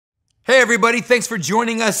Hey everybody, thanks for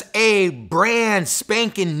joining us. A brand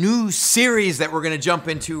spanking new series that we're going to jump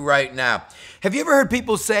into right now. Have you ever heard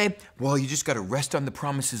people say, well, you just got to rest on the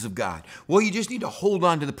promises of God. Well, you just need to hold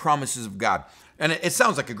on to the promises of God. And it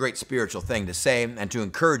sounds like a great spiritual thing to say and to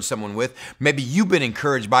encourage someone with. Maybe you've been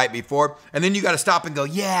encouraged by it before, and then you got to stop and go,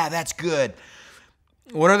 yeah, that's good.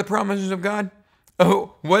 What are the promises of God?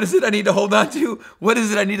 Oh, what is it I need to hold on to? What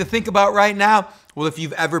is it I need to think about right now? Well, if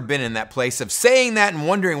you've ever been in that place of saying that and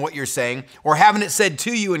wondering what you're saying, or having it said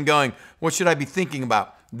to you and going, what should I be thinking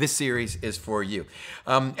about? This series is for you.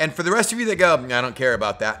 And for the rest of you that go, I don't care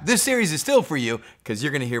about that, this series is still for you because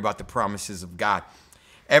you're going to hear about the promises of God.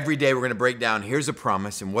 Every day we're going to break down, here's a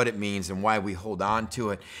promise and what it means and why we hold on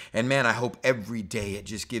to it. And man, I hope every day it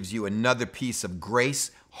just gives you another piece of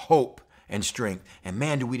grace, hope, and strength. And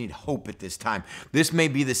man, do we need hope at this time. This may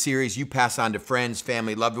be the series you pass on to friends,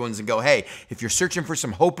 family, loved ones and go, hey, if you're searching for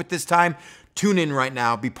some hope at this time, tune in right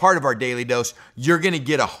now, be part of our daily dose. You're going to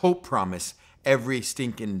get a hope promise every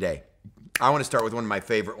stinking day. I want to start with one of my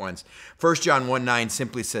favorite ones. 1 John 1:9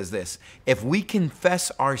 simply says this, if we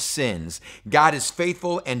confess our sins, God is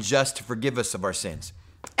faithful and just to forgive us of our sins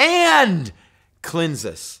and cleanse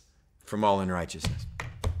us from all unrighteousness.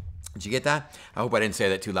 Did you get that? I hope I didn't say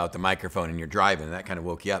that too loud with the microphone and you're driving. That kind of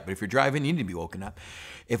woke you up. But if you're driving, you need to be woken up.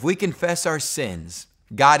 If we confess our sins,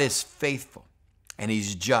 God is faithful and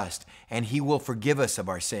he's just and he will forgive us of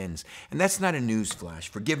our sins. And that's not a news flash.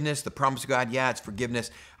 Forgiveness, the promise of God, yeah, it's forgiveness.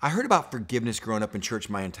 I heard about forgiveness growing up in church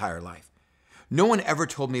my entire life. No one ever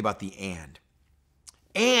told me about the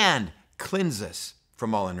and cleanse us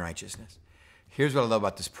from all unrighteousness. Here's what I love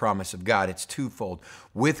about this promise of God. It's twofold.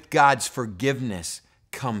 With God's forgiveness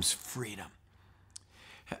comes freedom.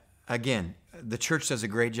 Again, the church does a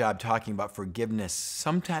great job talking about forgiveness.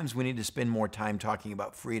 Sometimes we need to spend more time talking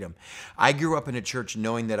about freedom. I grew up in a church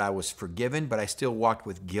knowing that I was forgiven, but I still walked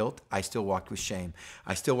with guilt. I still walked with shame.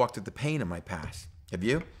 I still walked with the pain of my past. Have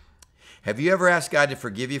you? Have you ever asked God to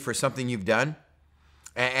forgive you for something you've done?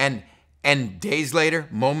 And days later,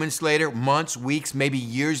 moments later, months, weeks, maybe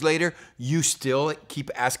years later, you still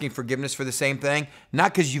keep asking forgiveness for the same thing?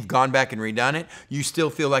 Not because you've gone back and redone it. You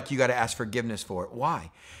still feel like you got to ask forgiveness for it.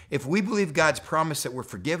 Why? If we believe God's promise that we're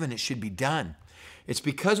forgiven, it should be done. It's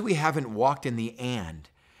because we haven't walked in the and.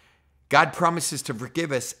 God promises to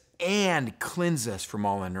forgive us and cleanse us from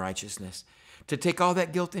all unrighteousness, to take all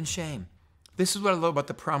that guilt and shame. This is what I love about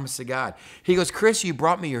the promise of God. He goes, Chris, you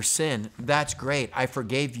brought me your sin. That's great. I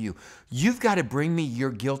forgave you. You've got to bring me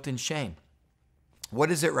your guilt and shame.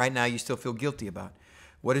 What is it right now you still feel guilty about?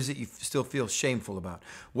 What is it you still feel shameful about?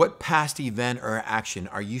 What past event or action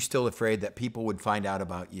are you still afraid that people would find out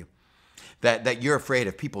about you? That you're afraid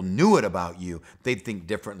if people knew it about you, they'd think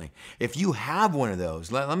differently. If you have one of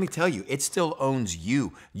those, let me tell you, it still owns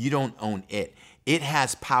you. You don't own it. It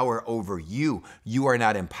has power over you. You are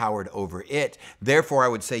not empowered over it. Therefore, I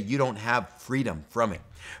would say you don't have freedom from it.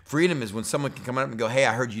 Freedom is when someone can come up and go, hey,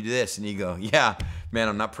 I heard you do this. And you go, yeah, man,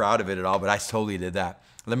 I'm not proud of it at all, but I totally did that.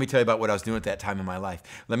 Let me tell you about what I was doing at that time in my life.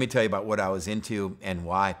 Let me tell you about what I was into and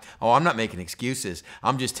why. Oh, I'm not making excuses.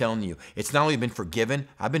 I'm just telling you, it's not only been forgiven,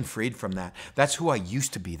 I've been freed from that. That's who I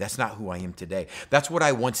used to be. That's not who I am today. That's what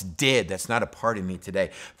I once did. That's not a part of me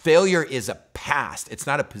today. Failure is a past. It's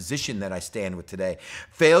not a position that I stand with today.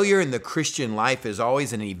 Failure in the Christian life is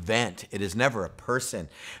always an event. It is never a person.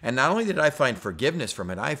 And not only did I find forgiveness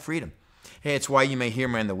from it, I have freedom. Hey, it's why you may hear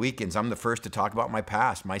me on the weekends. I'm the first to talk about my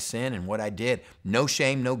past, my sin, and what I did. No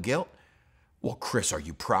shame, no guilt. Well, Chris, are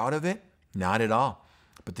you proud of it? Not at all.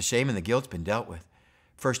 But the shame and the guilt's been dealt with.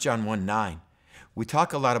 1 John 1:9. We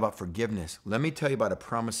talk a lot about forgiveness. Let me tell you about a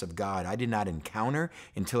promise of God I did not encounter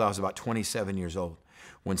until I was about 27 years old.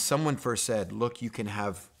 When someone first said, look, you can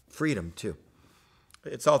have freedom too.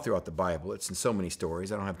 It's all throughout the Bible. It's in so many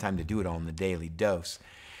stories. I don't have time to do it all in the daily dose.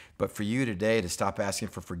 But for you today to stop asking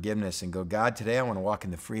for forgiveness and go, God, today I want to walk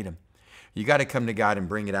in the freedom. You got to come to God and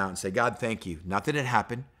bring it out and say, God, thank you. Not that it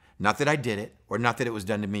happened, not that I did it, or not that it was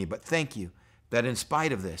done to me, but thank you that in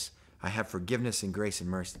spite of this, I have forgiveness and grace and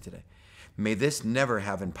mercy today. May this never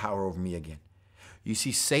have power over me again. You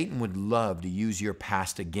see, Satan would love to use your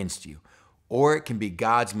past against you, or it can be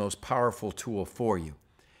God's most powerful tool for you.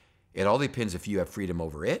 It all depends if you have freedom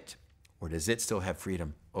over it, or does it still have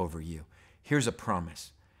freedom over you? Here's a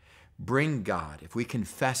promise. Bring God, if we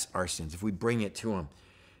confess our sins, if we bring it to him,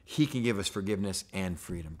 he can give us forgiveness and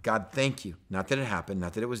freedom. God, thank you. Not that it happened,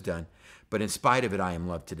 not that it was done, but in spite of it, I am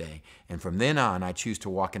loved today. And from then on, I choose to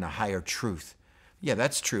walk in a higher truth. Yeah,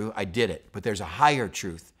 that's true. I did it, but there's a higher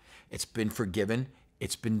truth. It's been forgiven.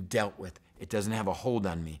 It's been dealt with. It doesn't have a hold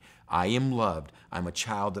on me. I am loved. I'm a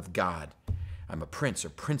child of God. I'm a prince or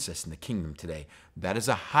princess in the kingdom today. That is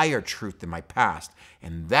a higher truth than my past.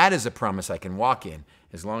 And that is a promise I can walk in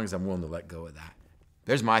as long as I'm willing to let go of that.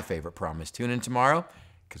 There's my favorite promise. Tune in tomorrow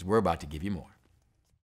because we're about to give you more.